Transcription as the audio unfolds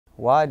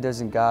Why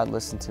doesn't God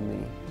listen to me?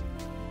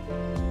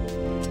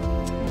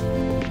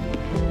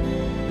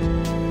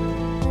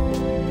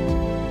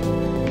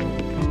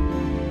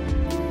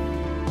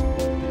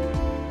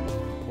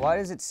 Why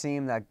does it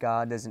seem that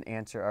God doesn't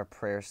answer our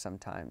prayers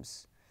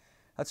sometimes?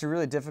 That's a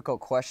really difficult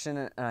question,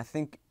 and I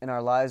think in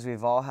our lives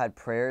we've all had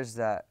prayers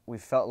that we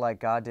felt like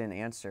God didn't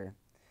answer.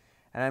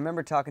 And I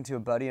remember talking to a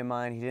buddy of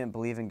mine. He didn't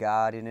believe in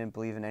God. He didn't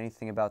believe in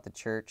anything about the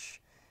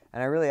church.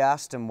 And I really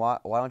asked him, why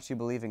don't you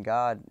believe in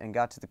God? And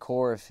got to the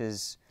core of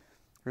his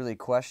really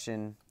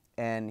question.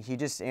 And he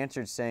just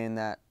answered saying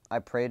that I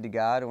prayed to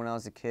God when I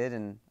was a kid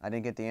and I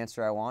didn't get the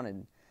answer I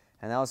wanted.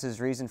 And that was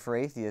his reason for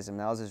atheism.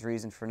 That was his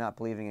reason for not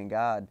believing in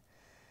God.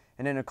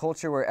 And in a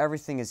culture where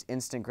everything is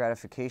instant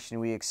gratification,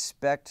 we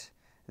expect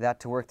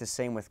that to work the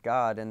same with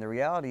God. And the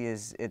reality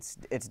is it's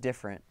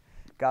different.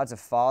 God's a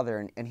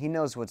father, and he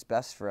knows what's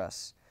best for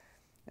us.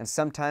 And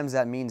sometimes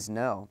that means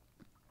no.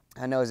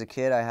 I know as a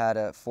kid I had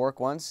a fork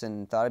once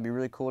and thought it'd be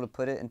really cool to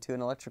put it into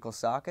an electrical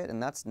socket, and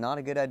that's not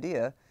a good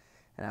idea.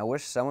 And I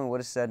wish someone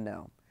would have said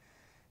no.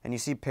 And you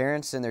see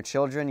parents and their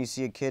children, you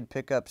see a kid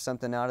pick up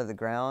something out of the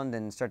ground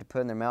and start to put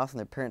it in their mouth, and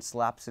their parent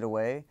slaps it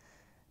away.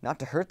 Not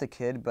to hurt the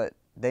kid, but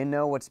they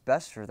know what's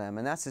best for them.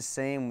 And that's the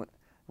same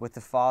with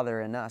the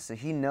Father in us. So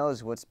he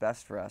knows what's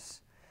best for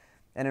us.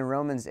 And in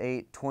Romans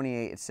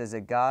 8:28, it says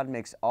that God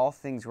makes all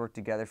things work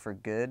together for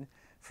good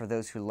for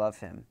those who love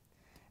him.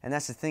 And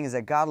that's the thing, is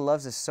that God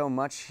loves us so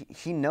much,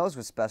 he knows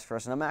what's best for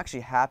us. And I'm actually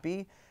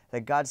happy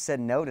that God said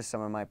no to some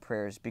of my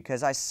prayers,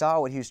 because I saw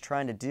what he was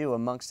trying to do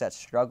amongst that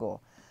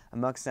struggle,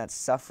 amongst that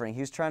suffering.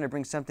 He was trying to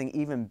bring something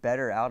even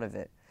better out of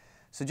it.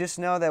 So just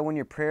know that when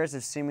your prayers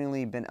have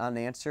seemingly been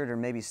unanswered or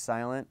maybe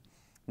silent,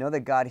 know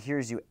that God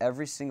hears you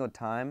every single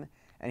time,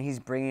 and he's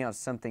bringing out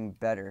something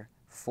better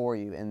for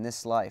you in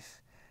this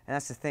life. And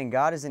that's the thing,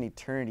 God is in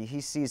eternity.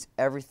 He sees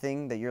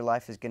everything that your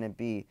life is going to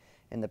be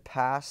in the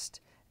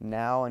past,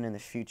 now, and in the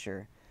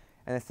future.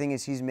 And the thing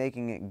is, he's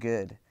making it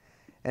good.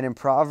 And in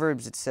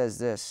Proverbs it says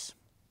this,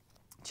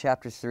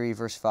 chapter 3,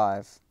 verse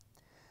 5,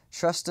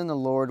 "Trust in the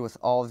Lord with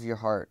all of your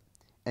heart,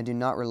 and do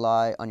not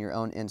rely on your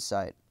own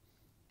insight.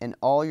 In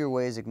all your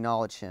ways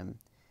acknowledge him,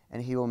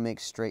 and he will make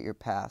straight your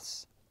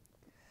paths."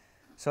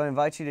 So I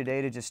invite you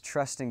today to just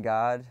trust in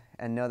God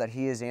and know that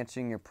he is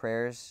answering your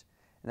prayers,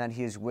 and that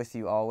he is with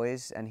you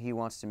always, and he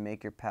wants to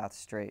make your path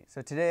straight.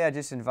 So today I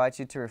just invite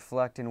you to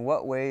reflect, in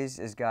what ways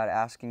is God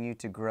asking you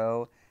to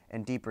grow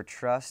in deeper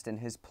trust in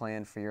his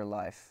plan for your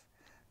life?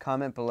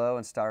 Comment below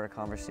and start a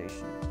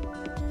conversation.